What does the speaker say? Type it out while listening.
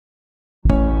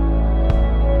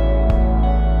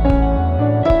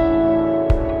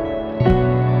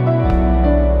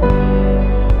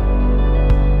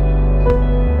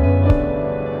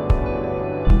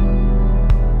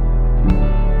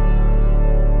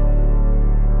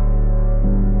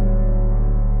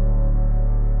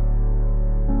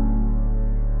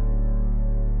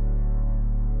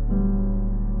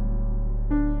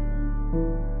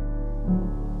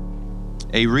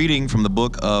A reading from the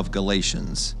book of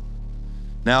Galatians.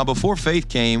 Now, before faith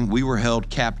came, we were held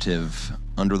captive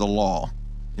under the law,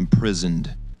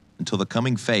 imprisoned, until the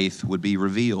coming faith would be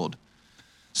revealed.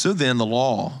 So then the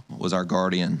law was our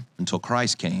guardian until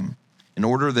Christ came, in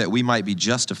order that we might be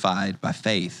justified by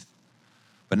faith.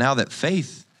 But now that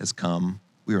faith has come,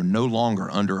 we are no longer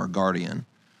under our guardian.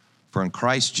 For in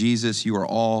Christ Jesus you are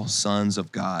all sons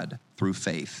of God through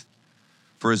faith.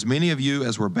 For as many of you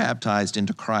as were baptized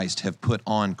into Christ have put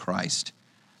on Christ.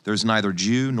 There is neither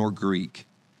Jew nor Greek.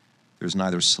 There is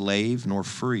neither slave nor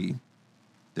free.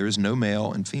 There is no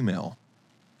male and female.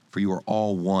 For you are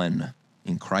all one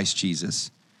in Christ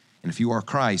Jesus. And if you are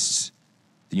Christ's,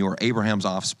 then you are Abraham's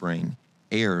offspring,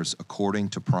 heirs according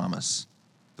to promise.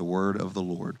 The word of the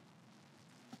Lord.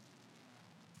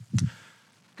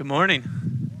 Good morning.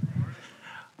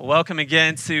 Welcome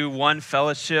again to One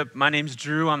Fellowship. My name's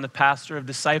Drew. I'm the pastor of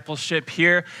discipleship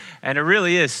here, and it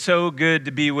really is so good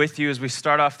to be with you as we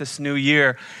start off this new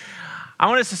year. I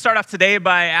want us to start off today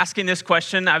by asking this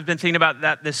question. I've been thinking about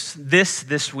that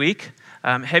this week.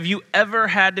 Have you ever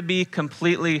had to be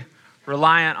completely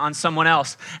reliant on someone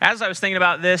else? As I was thinking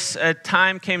about this, a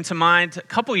time came to mind a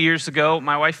couple years ago.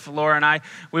 My wife, Laura, and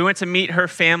we went to meet her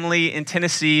family in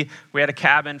Tennessee. We had a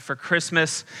cabin for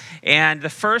Christmas, and the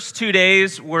first 2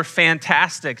 days were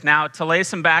fantastic. Now, to lay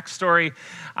some backstory,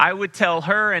 I would tell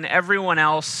her and everyone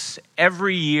else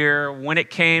every year when it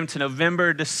came to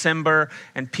November, December,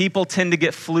 and people tend to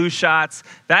get flu shots,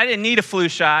 that I didn't need a flu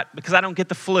shot because I don't get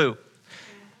the flu.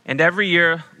 And every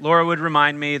year, Laura would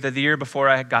remind me that the year before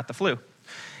I had got the flu.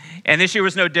 And this year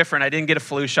was no different. I didn't get a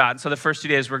flu shot. And so the first 2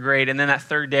 days were great. And then that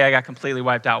third day, I got completely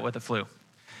wiped out with the flu.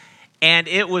 And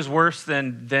it was worse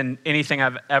than anything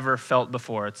I've ever felt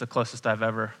before. It's the closest I've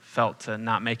ever felt to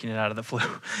not making it out of the flu.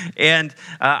 And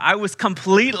I was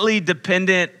completely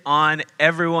dependent on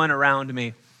everyone around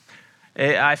me.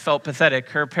 I felt pathetic.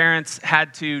 Her parents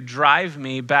had to drive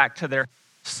me back to their house.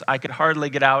 I could hardly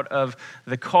get out of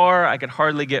the car. I could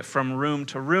hardly get from room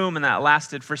to room, and that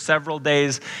lasted for several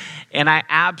days. And I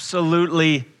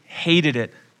absolutely hated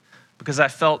it because I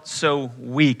felt so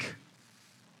weak.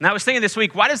 And I was thinking this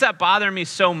week, why does that bother me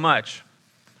so much?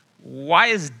 Why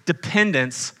is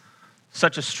dependence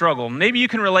such a struggle? Maybe you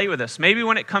can relate with this. Maybe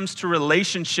when it comes to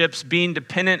relationships, being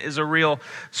dependent is a real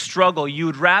struggle. You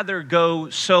would rather go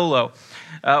solo.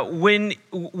 When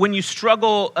you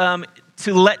struggle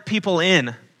to let people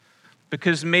in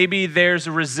because maybe there's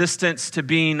a resistance to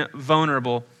being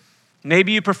vulnerable.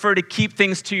 Maybe you prefer to keep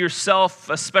things to yourself,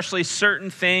 especially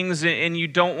certain things, and you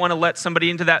don't want to let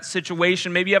somebody into that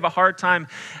situation. Maybe you have a hard time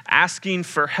asking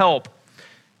for help.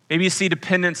 Maybe you see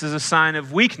dependence as a sign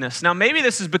of weakness. Now, maybe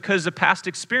this is because of past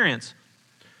experience.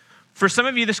 For some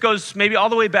of you, this goes maybe all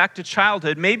the way back to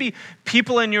childhood. Maybe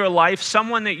people in your life,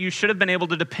 someone that you should have been able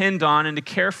to depend on and to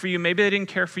care for you, maybe they didn't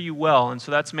care for you well, and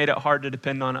so that's made it hard to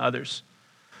depend on others.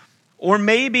 Or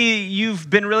maybe you've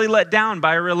been really let down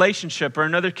by a relationship or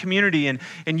another community, and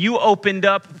you opened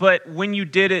up, but when you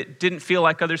did, it didn't feel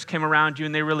like others came around you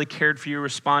and they really cared for you,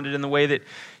 responded in the way that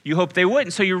you hoped they would.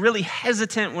 And so you're really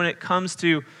hesitant when it comes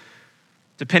to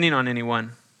depending on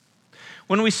anyone.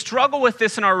 When we struggle with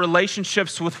this in our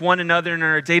relationships with one another in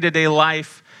our day-to-day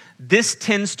life, this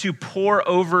tends to pour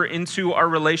over into our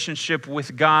relationship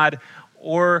with God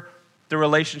or the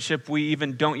relationship we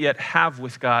even don't yet have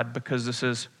with God because this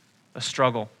is a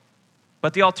struggle.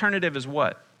 But the alternative is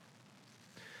what?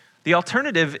 The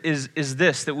alternative is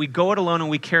this, that we go it alone and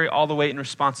we carry all the weight and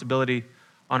responsibility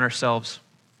on ourselves.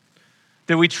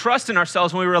 That we trust in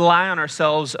ourselves and we rely on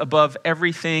ourselves above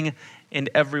everything and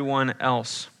everyone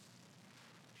else.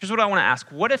 Here's what I want to ask.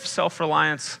 What if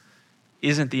self-reliance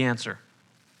isn't the answer?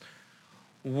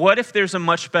 What if there's a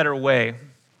much better way?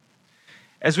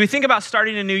 As we think about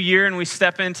starting a new year and we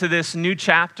step into this new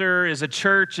chapter as a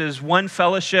church, as One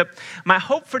Fellowship, my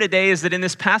hope for today is that in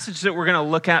this passage that we're going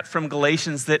to look at from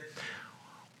Galatians, that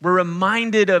we're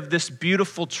reminded of this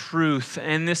beautiful truth,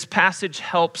 and this passage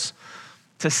helps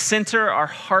to center our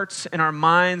hearts and our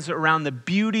minds around the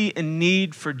beauty and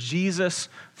need for Jesus,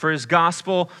 for his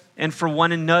gospel, and for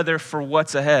one another for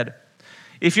what's ahead.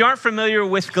 If you aren't familiar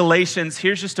with Galatians,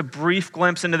 here's just a brief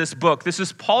glimpse into this book. This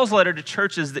is Paul's letter to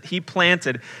churches that he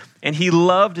planted and he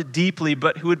loved deeply,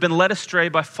 but who had been led astray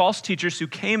by false teachers who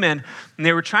came in and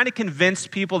they were trying to convince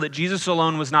people that Jesus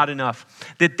alone was not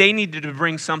enough, that they needed to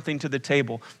bring something to the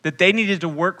table, that they needed to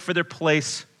work for their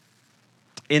place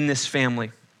in this family.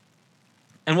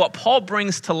 And what Paul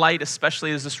brings to light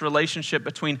especially is this relationship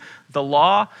between the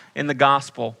law and the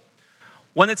gospel.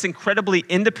 One that's incredibly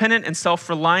independent and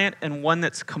self-reliant, and one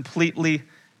that's completely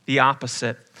the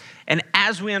opposite. And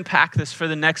as we unpack this for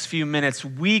the next few minutes,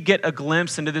 we get a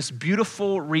glimpse into this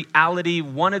beautiful reality,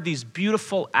 one of these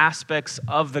beautiful aspects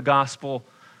of the gospel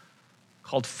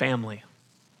called family.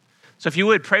 So if you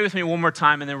would, pray with me one more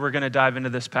time, and then we're going to dive into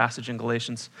this passage in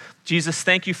Galatians. Jesus,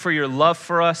 thank you for your love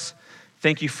for us.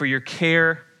 Thank you for your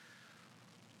care.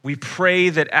 We pray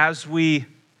that as we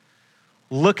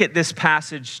look at this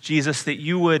passage, Jesus, that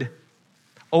you would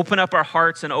open up our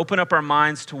hearts and open up our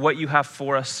minds to what you have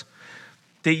for us,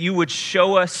 that you would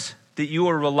show us that you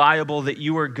are reliable, that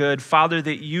you are good. Father,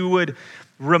 that you would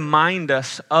remind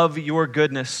us of your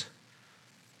goodness.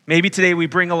 Maybe today we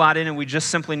bring a lot in and we just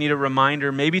simply need a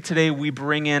reminder. Maybe today we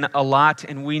bring in a lot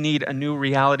and we need a new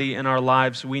reality in our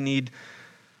lives. We need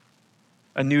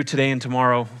a new today and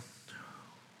tomorrow.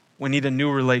 We need a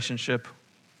new relationship.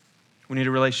 We need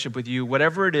a relationship with you.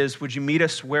 Whatever it is, would you meet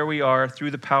us where we are through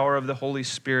the power of the Holy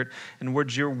Spirit, and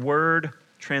would your word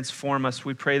transform us?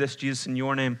 We pray this, Jesus, in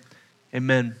your name.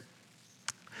 Amen.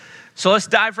 So let's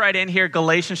dive right in here.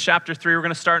 Galatians chapter 3. We're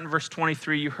going to start in verse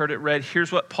 23. You heard it read.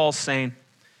 Here's what Paul's saying.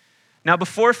 Now,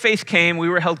 before faith came, we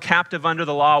were held captive under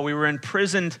the law. We were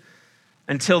imprisoned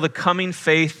until the coming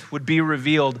faith would be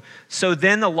revealed. So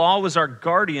then the law was our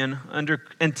guardian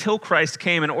until Christ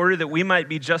came, in order that we might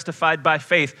be justified by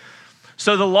faith.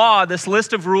 So the law, this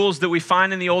list of rules that we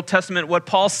find in the Old Testament, what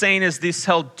Paul's saying is these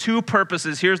held two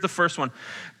purposes. Here's the first one: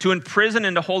 to imprison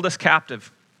and to hold us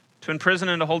captive. To imprison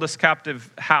and to hold us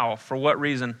captive, how? For what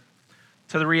reason?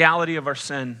 To the reality of our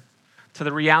sin, to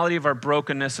the reality of our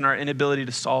brokenness and our inability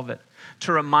to solve it,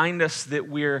 to remind us that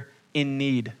we're in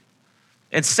need.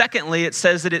 And secondly, it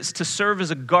says that it's to serve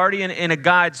as a guardian and a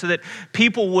guide so that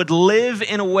people would live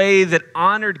in a way that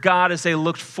honored God as they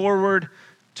looked forward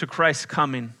to Christ's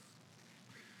coming.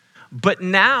 But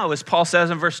now, as Paul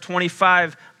says in verse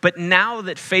 25, but now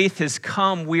that faith has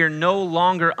come, we are no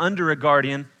longer under a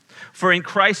guardian. For in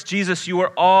Christ Jesus, you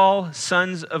are all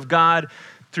sons of God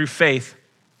through faith.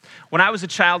 When I was a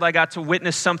child, I got to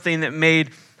witness something that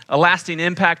made a lasting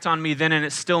impact on me then, and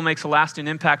it still makes a lasting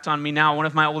impact on me now. One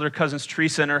of my older cousins,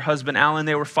 Teresa, and her husband, Alan,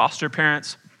 they were foster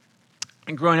parents.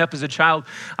 And growing up as a child,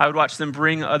 I would watch them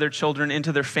bring other children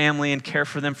into their family and care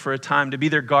for them for a time, to be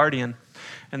their guardian.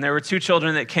 And there were two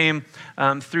children that came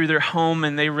through their home,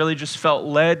 and they really just felt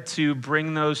led to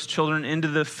bring those children into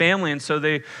the family. And so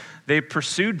they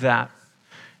pursued that.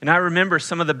 And I remember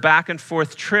some of the back and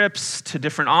forth trips to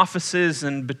different offices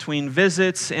and between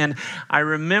visits. And I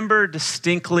remember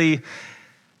distinctly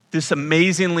this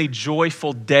amazingly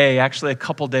joyful day, actually a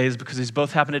couple days, because these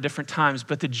both happened at different times.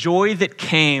 But the joy that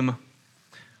came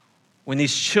when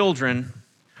these children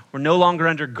were no longer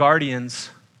under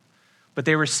guardians, but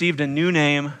they received a new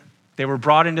name, they were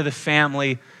brought into the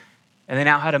family, and they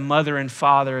now had a mother and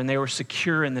father, and they were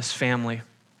secure in this family.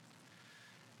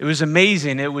 It was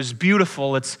amazing. It was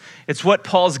beautiful. It's what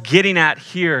Paul's getting at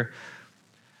here.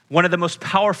 One of the most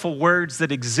powerful words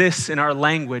that exists in our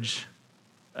language,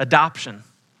 adoption.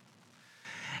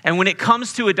 And when it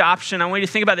comes to adoption, I want you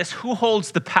to think about this. Who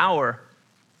holds the power?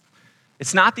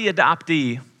 It's not the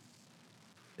adoptee.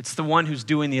 It's the one who's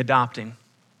doing the adopting.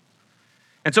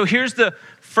 And so here's the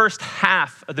first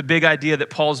half of the big idea that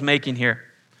Paul's making here.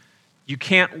 You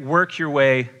can't work your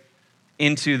way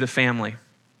into the family.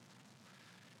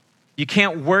 You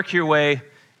can't work your way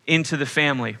into the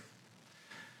family.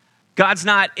 God's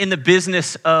not in the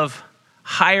business of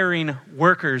hiring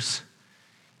workers.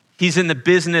 He's in the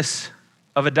business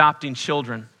of adopting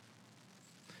children.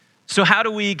 So how do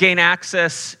we gain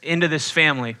access into this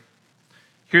family?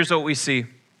 Here's what we see,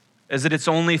 is that it's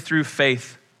only through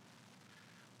faith.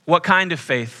 What kind of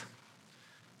faith?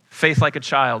 Faith like a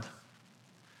child.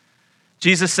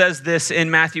 Jesus says this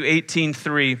in Matthew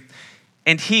 18:3.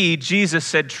 And he, Jesus,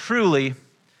 said, truly,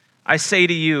 I say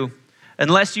to you,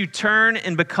 unless you turn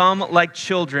and become like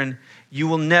children, you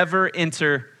will never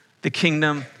enter the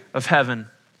kingdom of heaven.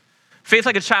 Faith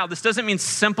like a child. This doesn't mean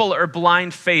simple or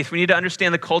blind faith. We need to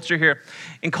understand the culture here.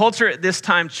 In culture at this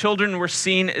time, children were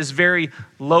seen as very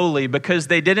lowly because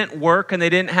they didn't work and they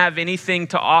didn't have anything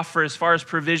to offer as far as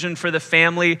provision for the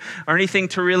family or anything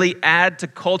to really add to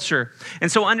culture.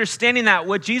 And so understanding that,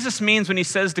 what Jesus means when he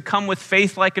says to come with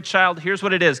faith like a child, here's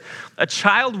what it is. A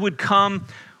child would come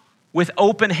with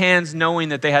open hands knowing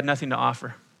that they had nothing to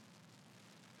offer.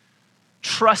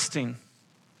 Trusting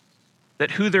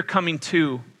that who they're coming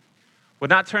to would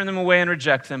not turn them away and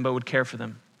reject them, but would care for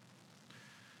them.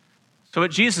 So what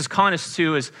Jesus is calling us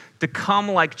to is to come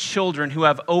like children who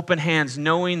have open hands,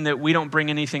 knowing that we don't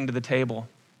bring anything to the table.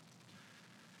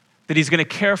 That he's going to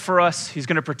care for us, he's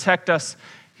going to protect us,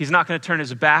 He's not going to turn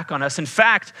his back on us. In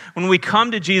fact, when we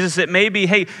come to Jesus, it may be,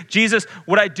 hey, Jesus,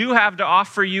 what I do have to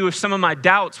offer you is some of my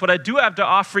doubts. What I do have to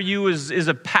offer you is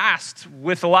a past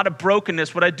with a lot of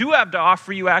brokenness. What I do have to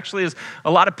offer you actually is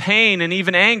a lot of pain and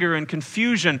even anger and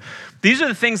confusion. These are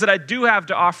the things that I do have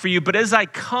to offer you. But as I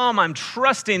come, I'm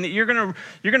trusting that you're going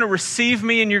to receive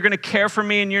me and you're going to care for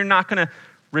me and you're not going to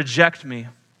reject me.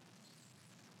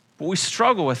 But we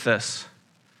struggle with this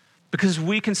because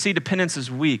we can see dependence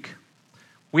as weak.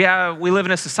 We live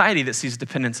in a society that sees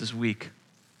dependence as weak.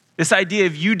 This idea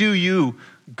of you do you,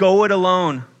 go it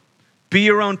alone, be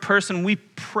your own person. We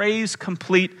praise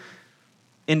complete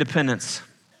independence.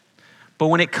 But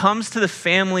when it comes to the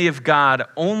family of God,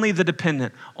 only the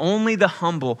dependent, only the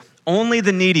humble, only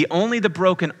the needy, only the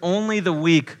broken, only the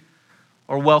weak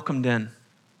are welcomed in.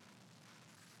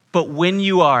 But when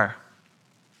you are,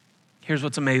 here's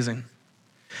what's amazing.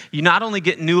 You not only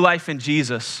get new life in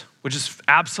Jesus, which is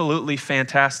absolutely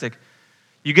fantastic,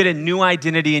 you get a new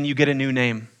identity and you get a new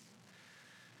name.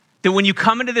 That when you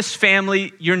come into this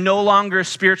family, you're no longer a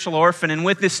spiritual orphan. And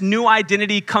with this new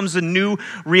identity comes a new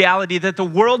reality that the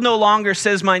world no longer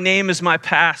says my name is my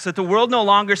past, that the world no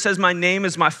longer says my name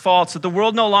is my faults, that the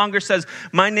world no longer says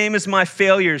my name is my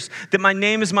failures, that my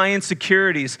name is my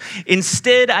insecurities.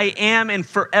 Instead, I am and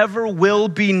forever will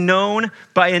be known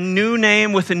by a new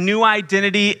name with a new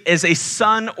identity as a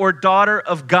son or daughter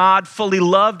of God, fully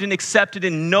loved and accepted,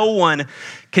 and no one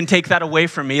can take that away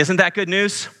from me. Isn't that good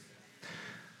news?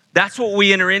 That's what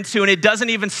we enter into, and it doesn't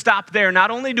even stop there. Not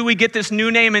only do we get this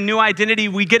new name and new identity,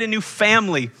 we get a new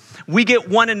family. We get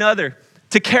one another,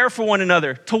 to care for one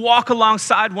another, to walk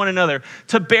alongside one another,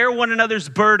 to bear one another's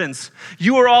burdens.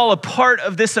 You are all a part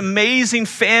of this amazing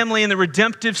family and the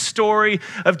redemptive story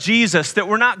of Jesus, that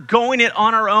we're not going it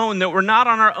on our own, that we're not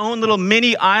on our own little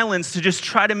mini islands to just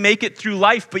try to make it through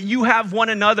life, but you have one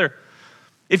another.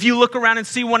 If you look around and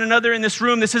see one another in this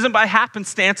room, this isn't by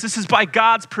happenstance. This is by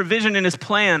God's provision and his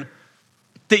plan.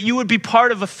 That you would be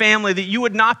part of a family, that you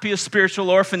would not be a spiritual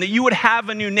orphan, that you would have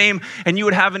a new name and you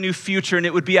would have a new future and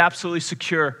it would be absolutely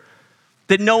secure.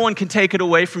 That no one can take it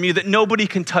away from you, that nobody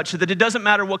can touch it, that it doesn't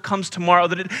matter what comes tomorrow,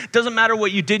 that it doesn't matter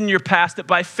what you did in your past, that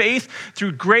by faith,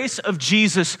 through grace of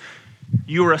Jesus,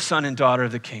 you are a son and daughter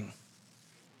of the King.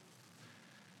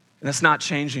 And that's not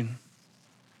changing.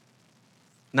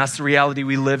 And that's the reality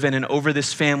we live in. And over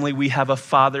this family, we have a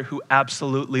Father who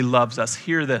absolutely loves us.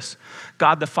 Hear this.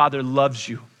 God the Father loves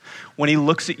you. When he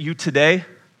looks at you today,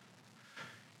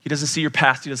 he doesn't see your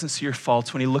past. He doesn't see your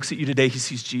faults. When he looks at you today, he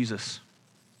sees Jesus.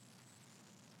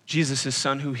 Jesus, his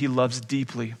son, who he loves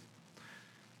deeply.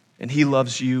 And he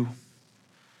loves you.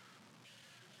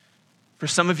 For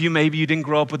some of you, maybe you didn't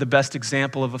grow up with the best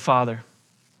example of a father.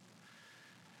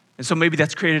 And so maybe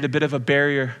that's created a bit of a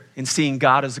barrier in seeing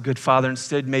God as a good father.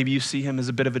 Instead, maybe you see him as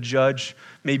a bit of a judge.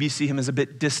 Maybe you see him as a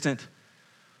bit distant.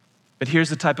 But here's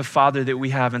the type of father that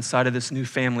we have inside of this new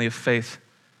family of faith.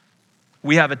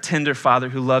 We have a tender father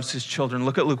who loves his children.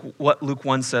 Look at what Luke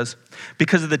 1 says.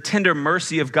 Because of the tender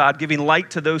mercy of God, giving light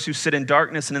to those who sit in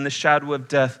darkness and in the shadow of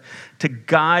death, to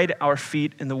guide our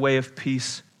feet in the way of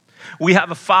peace. We have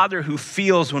a father who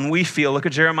feels when we feel. Look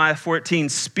at Jeremiah 14.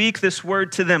 Speak this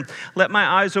word to them. Let my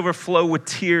eyes overflow with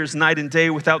tears night and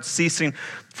day without ceasing.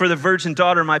 For the virgin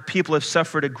daughter, my people have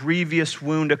suffered a grievous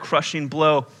wound, a crushing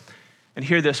blow. And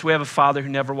hear this, we have a father who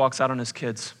never walks out on his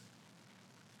kids.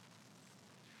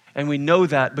 And we know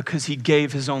that because he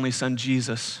gave his only son,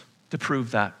 Jesus, to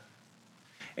prove that.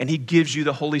 And he gives you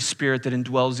the Holy Spirit that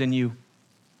indwells in you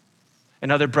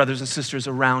and other brothers and sisters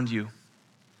around you.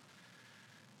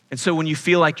 And so when you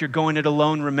feel like you're going it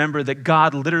alone, remember that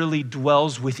God literally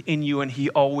dwells within you and he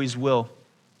always will.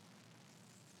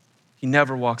 He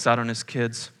never walks out on his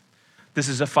kids. This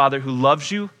is a father who loves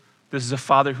you. This is a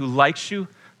father who likes you.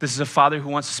 This is a father who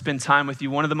wants to spend time with you.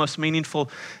 One of the most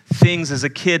meaningful things as a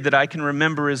kid that I can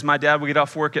remember is my dad would get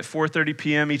off work at 4:30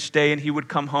 p.m. each day and he would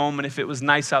come home, and if it was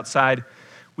nice outside,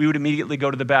 we would immediately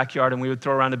go to the backyard and we would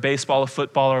throw around a baseball, a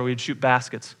football, or we'd shoot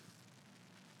baskets.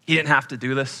 He didn't have to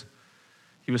do this.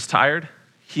 He was tired,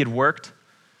 he had worked,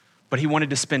 but he wanted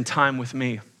to spend time with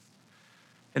me.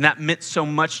 And that meant so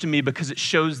much to me because it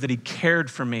shows that he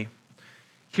cared for me.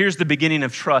 Here's the beginning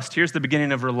of trust. Here's the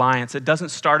beginning of reliance. It doesn't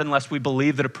start unless we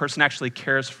believe that a person actually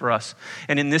cares for us.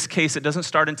 And in this case, it doesn't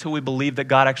start until we believe that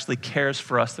God actually cares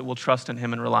for us, that we'll trust in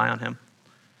him and rely on him.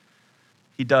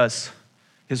 He does.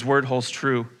 His word holds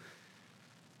true.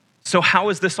 So how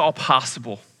is this all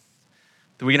possible?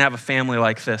 That we can have a family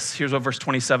like this. Here's what verse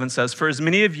 27 says. For as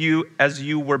many of you as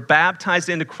you were baptized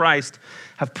into Christ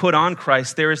have put on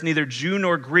Christ. There is neither Jew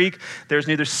nor Greek. There is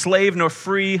neither slave nor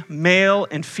free, male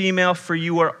and female, for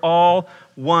you are all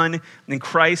one in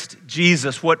Christ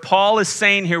Jesus. What Paul is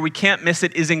saying here, we can't miss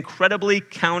it, is incredibly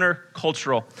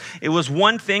countercultural. It was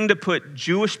one thing to put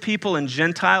Jewish people and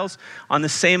Gentiles on the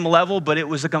same level, but it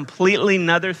was a completely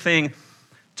another thing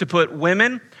to put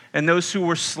women and those who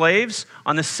were slaves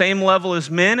on the same level as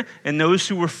men and those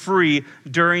who were free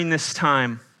during this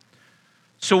time.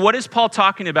 So what is Paul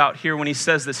talking about here when he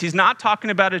says this? He's not talking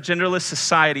about a genderless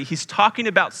society. He's talking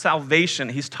about salvation.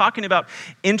 He's talking about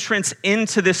entrance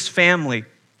into this family,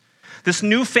 this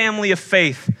new family of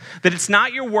faith, that it's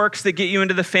not your works that get you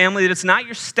into the family, that it's not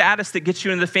your status that gets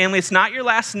you into the family, it's not your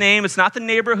last name, it's not the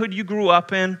neighborhood you grew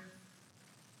up in,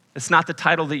 it's not the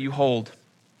title that you hold.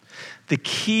 The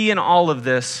key in all of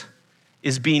this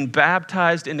is being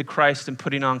baptized into Christ and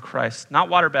putting on Christ. Not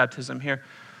water baptism here,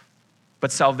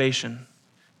 but salvation.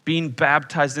 Being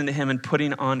baptized into him and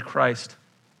putting on Christ.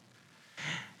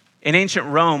 In ancient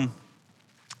Rome,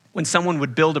 when someone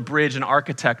would build a bridge, an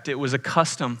architect, it was a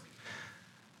custom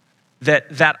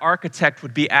that architect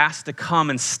would be asked to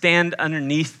come and stand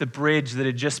underneath the bridge that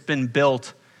had just been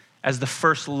built as the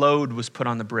first load was put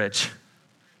on the bridge.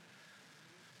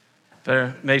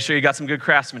 Better make sure you got some good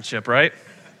craftsmanship, right?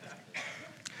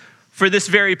 For this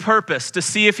very purpose, to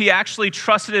see if he actually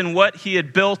trusted in what he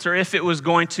had built or if it was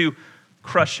going to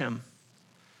crush him.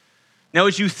 Now,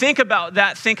 as you think about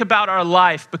that, think about our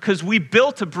life, because we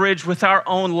built a bridge with our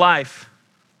own life.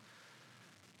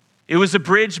 It was a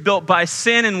bridge built by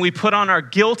sin, and we put on our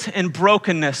guilt and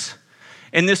brokenness.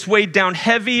 And this weighed down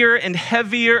heavier and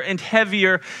heavier and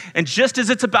heavier. And just as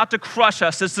it's about to crush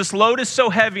us, as this load is so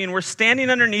heavy and we're standing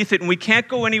underneath it and we can't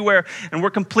go anywhere and we're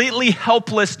completely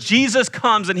helpless, Jesus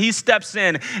comes and he steps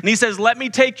in and he says, let me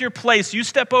take your place. You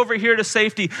step over here to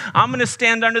safety. I'm going to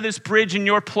stand under this bridge in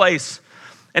your place.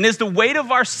 And as the weight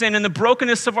of our sin and the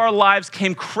brokenness of our lives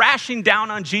came crashing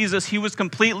down on Jesus, he was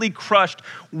completely crushed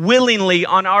willingly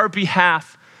on our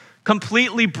behalf,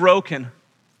 completely broken.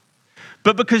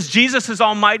 But because Jesus is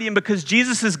almighty and because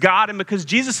Jesus is God and because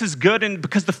Jesus is good and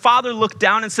because the Father looked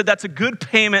down and said that's a good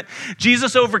payment,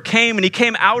 Jesus overcame and he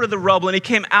came out of the rubble and he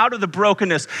came out of the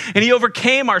brokenness and he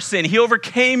overcame our sin. He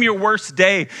overcame your worst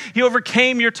day. He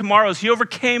overcame your tomorrows. He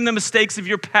overcame the mistakes of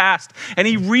your past and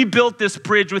he rebuilt this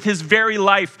bridge with his very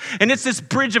life. And it's this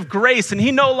bridge of grace and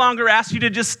he no longer asks you to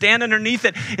just stand underneath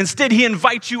it. Instead, he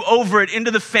invites you over it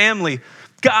into the family,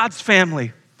 God's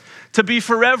family, to be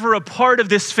forever a part of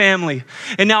this family.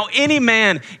 And now any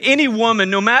man, any woman,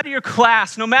 no matter your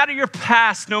class, no matter your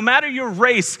past, no matter your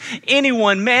race,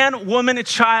 anyone, man, woman, a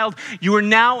child, you are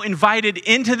now invited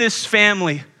into this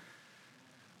family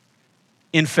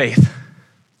in faith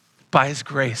by his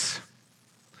grace.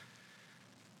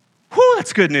 Whew,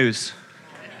 that's good news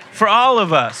for all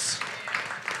of us.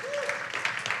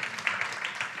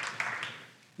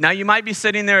 Now you might be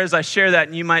sitting there as I share that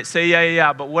and you might say,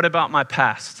 yeah, but what about my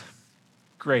past?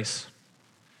 Grace.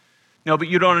 No, but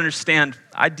you don't understand.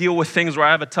 I deal with things where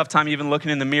I have a tough time even looking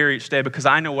in the mirror each day because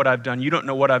I know what I've done. You don't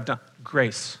know what I've done.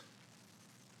 Grace.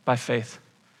 By faith.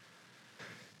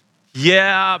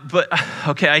 Yeah, but,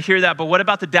 okay, I hear that, but what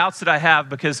about the doubts that I have?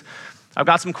 Because I've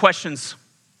got some questions.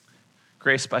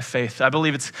 Grace by faith. I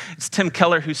believe it's Tim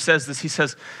Keller who says this. He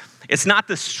says, it's not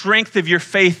the strength of your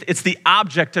faith, it's the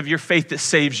object of your faith that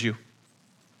saves you.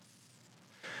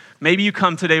 Maybe you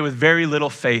come today with very little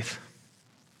faith.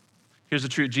 Here's the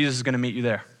truth, Jesus is going to meet you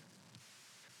there.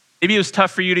 Maybe it was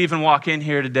tough for you to even walk in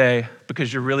here today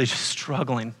because you're really just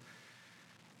struggling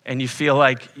and you feel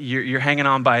like you're hanging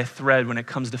on by a thread when it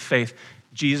comes to faith.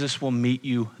 Jesus will meet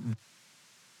you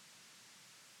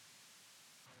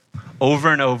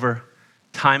over and over,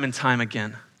 time and time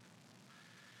again.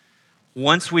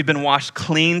 Once we've been washed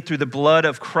clean through the blood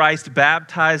of Christ,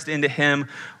 baptized into him,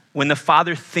 when the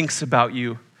Father thinks about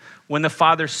you, when the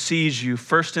Father sees you,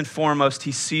 first and foremost,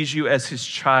 he sees you as his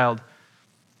child.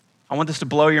 I want this to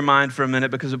blow your mind for a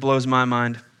minute because it blows my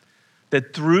mind.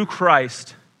 That through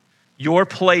Christ, your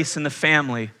place in the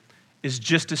family is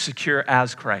just as secure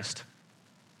as Christ.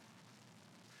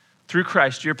 Through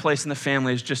Christ, your place in the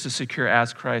family is just as secure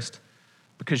as Christ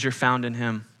because you're found in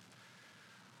him.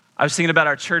 I was thinking about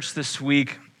our church this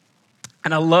week,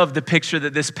 and I love the picture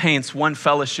that this paints, one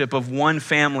fellowship of one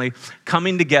family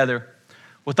coming together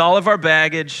with all of our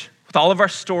baggage, with all of our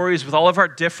stories, with all of our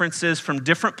differences from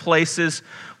different places,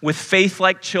 with faith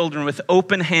like children, with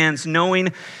open hands,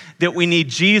 knowing that we need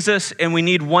Jesus and we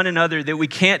need one another, that we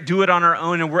can't do it on our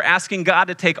own. And we're asking God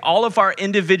to take all of our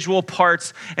individual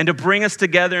parts and to bring us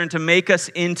together and to make us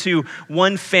into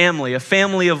one family, a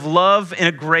family of love and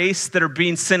a grace that are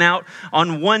being sent out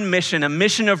on one mission, a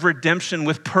mission of redemption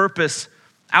with purpose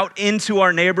out into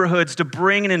our neighborhoods to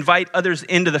bring and invite others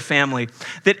into the family.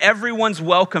 That everyone's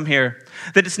welcome here.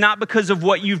 That it's not because of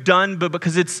what you've done, but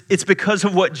because it's because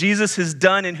of what Jesus has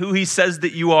done and who he says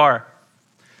that you are.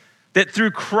 That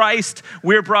through Christ,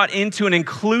 we're brought into an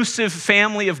inclusive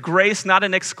family of grace, not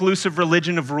an exclusive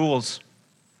religion of rules.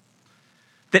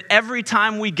 That every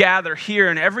time we gather here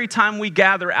and every time we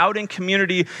gather out in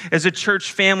community as a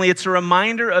church family, it's a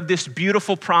reminder of this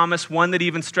beautiful promise, one that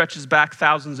even stretches back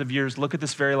thousands of years. Look at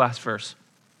this very last verse.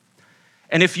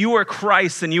 And if you are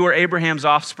Christ and you are Abraham's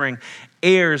offspring,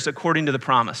 heirs according to the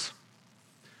promise.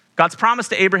 God's promise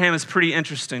to Abraham is pretty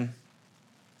interesting.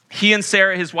 He and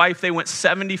Sarah, his wife, they went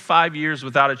 75 years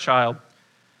without a child.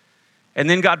 And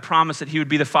then God promised that he would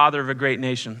be the father of a great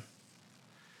nation.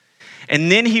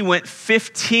 And then he went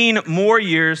 15 more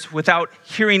years without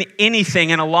hearing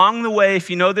anything. And along the way, if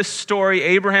you know this story,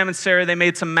 Abraham and Sarah, they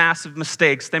made some massive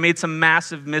mistakes. They made some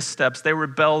massive missteps. They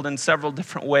rebelled in several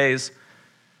different ways.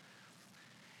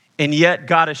 And yet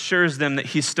God assures them that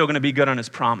he's still going to be good on his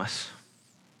promise.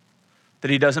 That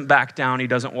he doesn't back down, he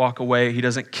doesn't walk away, he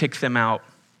doesn't kick them out.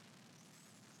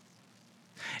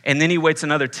 And then he waits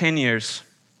another 10 years.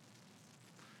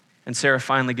 And Sarah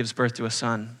finally gives birth to a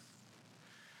son.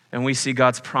 And we see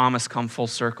God's promise come full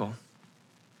circle.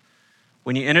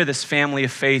 When you enter this family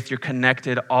of faith, you're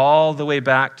connected all the way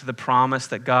back to the promise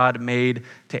that God made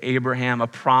to Abraham, a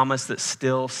promise that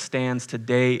still stands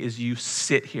today as you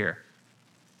sit here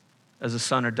as a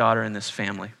son or daughter in this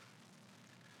family.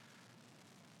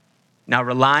 Now,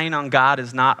 relying on God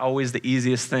is not always the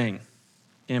easiest thing.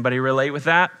 Anybody relate with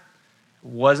that? It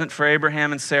wasn't for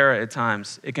Abraham and Sarah at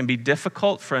times. It can be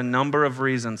difficult for a number of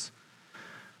reasons.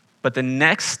 But the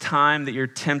next time that you're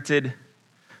tempted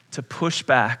to push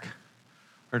back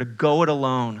or to go it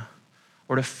alone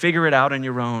or to figure it out on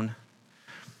your own,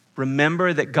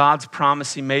 remember that God's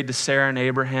promise he made to Sarah and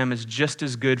Abraham is just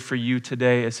as good for you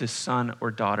today as his son or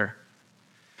daughter.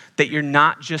 That you're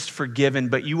not just forgiven,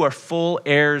 but you are full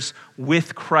heirs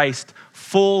with Christ,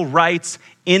 full rights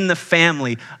in the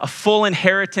family, a full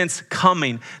inheritance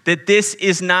coming. That this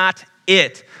is not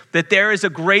it. That there is a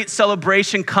great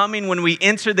celebration coming when we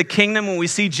enter the kingdom, when we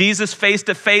see Jesus face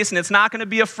to face, and it's not going to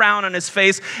be a frown on his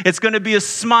face. It's going to be a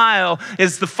smile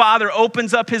as the Father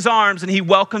opens up his arms and he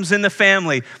welcomes in the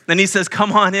family. Then he says,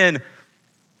 come on in.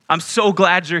 I'm so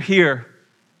glad you're here.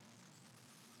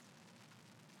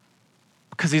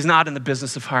 Because he's not in the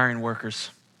business of hiring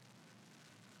workers.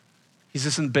 He's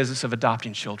just in the business of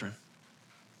adopting children.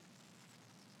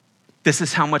 This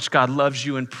is how much God loves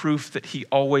you and proof that he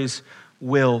always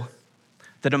will.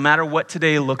 That no matter what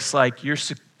today looks like, your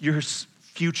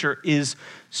future is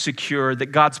secure. That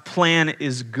God's plan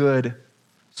is good.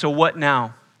 So what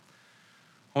now?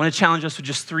 I want to challenge us with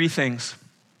just three things.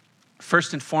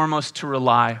 First and foremost, to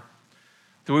rely.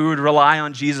 That we would rely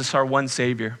on Jesus, our one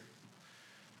Savior.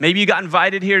 Maybe you got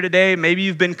invited here today. Maybe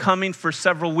you've been coming for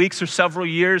several weeks or several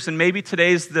years, and maybe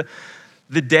today's the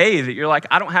day that you're like,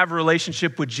 I don't have a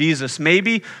relationship with Jesus.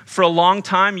 Maybe for a long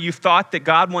time you've thought that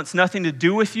God wants nothing to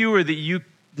do with you, or that you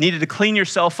needed to clean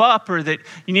yourself up, or that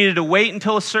you needed to wait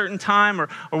until a certain time, or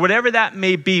whatever that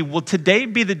may be. Will today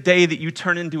be the day that you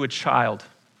turn into a child?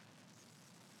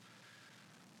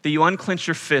 That you unclench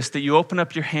your fist, that you open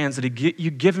up your hands, that you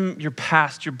give him your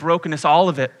past, your brokenness, all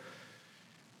of it,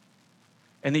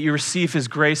 and that you receive his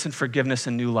grace and forgiveness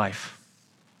and new life.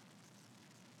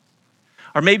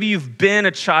 Or maybe you've been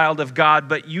a child of God,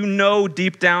 but you know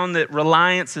deep down that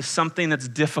reliance is something that's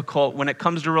difficult when it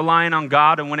comes to relying on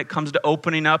God and when it comes to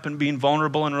opening up and being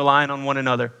vulnerable and relying on one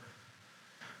another.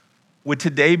 Would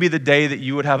today be the day that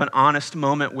you would have an honest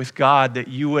moment with God, that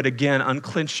you would again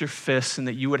unclench your fists and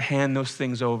that you would hand those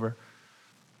things over,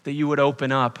 that you would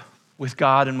open up with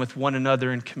God and with one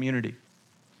another in community?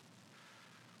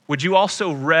 Would you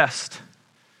also rest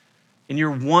in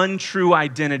your one true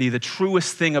identity, the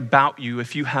truest thing about you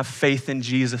if you have faith in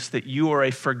Jesus, that you are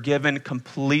a forgiven,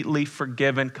 completely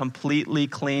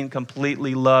clean,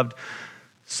 completely loved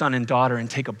son and daughter, and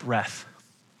take a breath?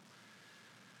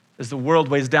 As the world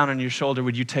weighs down on your shoulder,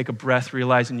 would you take a breath,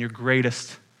 realizing your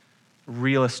greatest,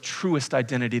 realest, truest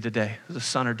identity today as a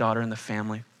son or daughter in the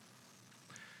family?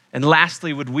 And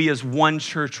lastly, would we as one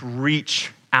church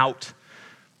reach out?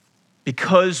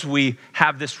 because we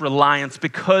have this reliance,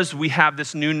 because we have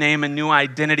this new name and new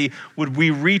identity, would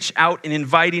we reach out in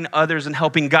inviting others and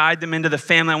helping guide them into the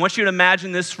family? I want you to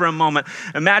imagine this for a moment.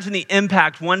 Imagine the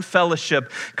impact One Fellowship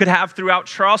could have throughout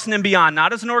Charleston and beyond,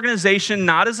 not as an organization,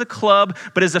 not as a club,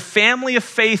 but as a family of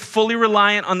faith fully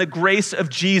reliant on the grace of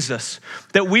Jesus.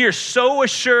 That we are so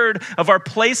assured of our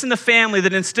place in the family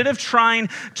that instead of trying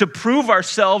to prove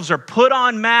ourselves or put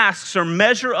on masks or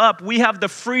measure up, we have the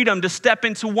freedom to step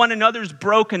into one another's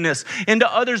brokenness,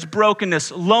 into others'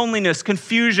 brokenness, loneliness,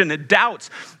 confusion,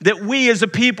 doubts, that we as a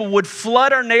people would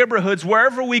flood our neighborhoods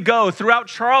wherever we go throughout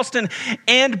Charleston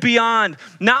and beyond,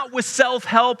 not with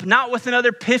self-help, not with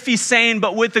another pithy saying,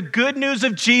 but with the good news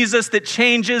of Jesus that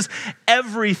changes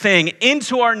everything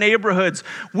into our neighborhoods,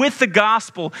 with the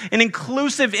gospel, an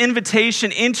inclusive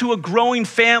invitation into a growing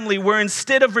family where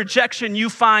instead of rejection,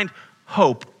 you find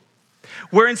hope,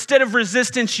 where instead of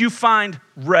resistance, you find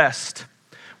rest,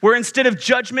 where instead of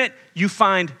judgment, you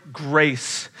find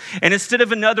grace. And instead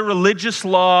of another religious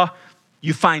law,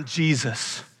 you find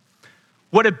Jesus.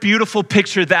 What a beautiful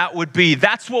picture that would be.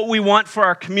 That's what we want for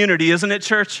our community, isn't it,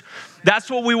 church?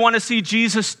 That's what we want to see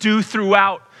Jesus do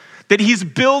throughout. That he's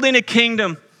building a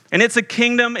kingdom, and it's a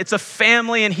kingdom, it's a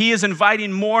family, and he is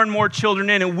inviting more and more children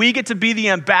in, and we get to be the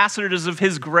ambassadors of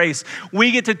his grace.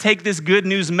 We get to take this good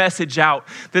news message out,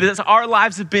 that as our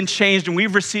lives have been changed and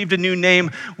we've received a new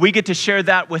name, we get to share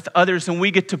that with others, and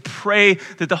we get to pray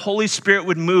that the Holy Spirit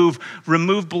would move,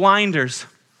 remove blinders,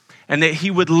 and that he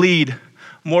would lead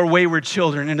more wayward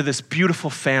children into this beautiful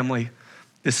family,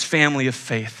 this family of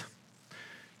faith.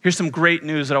 Here's some great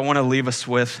news that I want to leave us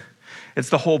with. It's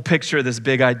the whole picture of this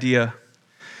big idea.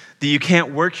 That you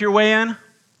can't work your way in,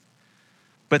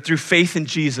 but through faith in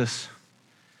Jesus,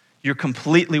 you're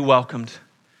completely welcomed,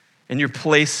 and your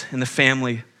place in the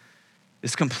family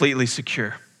is completely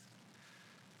secure.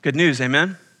 Good news,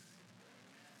 amen?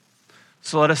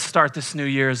 So let us start this new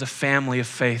year as a family of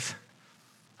faith,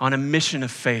 on a mission of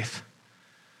faith,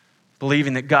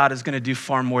 believing that God is going to do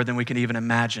far more than we can even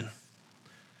imagine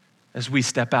as we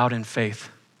step out in faith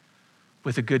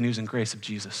with the good news and grace of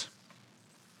Jesus.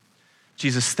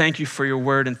 Jesus, thank you for your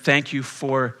word, and thank you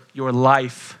for your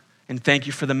life, and thank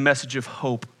you for the message of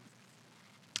hope.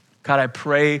 God, I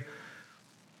pray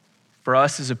for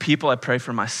us as a people. I pray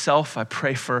for myself. I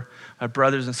pray for my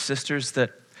brothers and sisters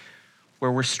that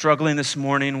where we're struggling this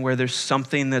morning, where there's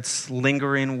something that's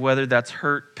lingering, whether that's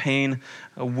hurt, pain,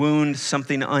 a wound,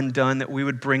 something undone, that we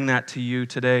would bring that to you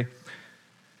today.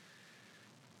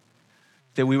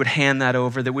 That we would hand that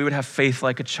over, that we would have faith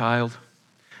like a child.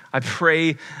 I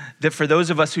pray that for those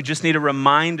of us who just need a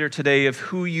reminder today of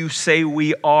who you say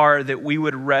we are, that we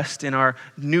would rest in our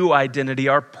new identity,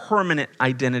 our permanent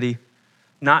identity,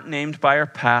 not named by our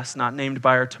past, not named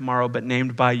by our tomorrow, but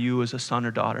named by you as a son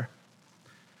or daughter.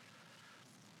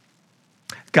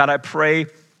 God, I pray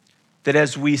that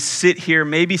as we sit here,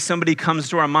 maybe somebody comes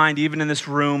to our mind, even in this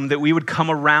room, that we would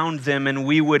come around them and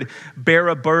we would bear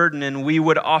a burden and we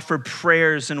would offer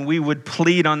prayers and we would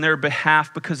plead on their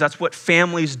behalf, because that's what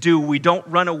families do. We don't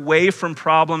run away from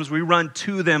problems, we run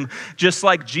to them, just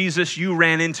like Jesus, you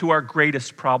ran into our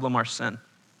greatest problem, our sin.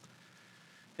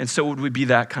 And so would we be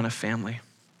that kind of family.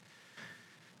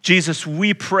 Jesus,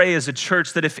 we pray as a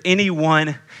church that if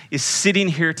anyone is sitting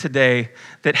here today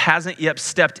that hasn't yet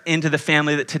stepped into the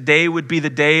family, that today would be the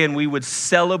day and we would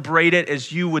celebrate it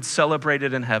as you would celebrate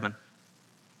it in heaven.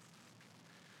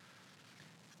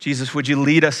 Jesus, would you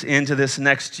lead us into this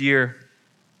next year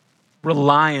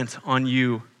reliant on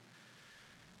you,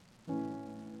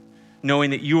 knowing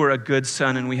that you are a good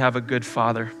son and we have a good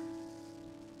father,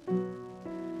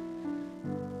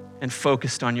 and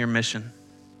focused on your mission.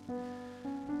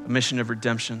 A mission of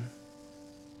redemption,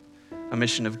 a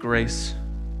mission of grace,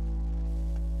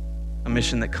 a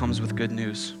mission that comes with good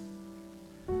news.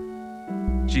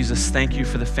 Jesus, thank you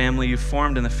for the family you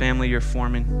formed and the family you're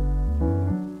forming.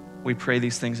 We pray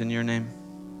these things in your name.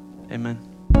 Amen.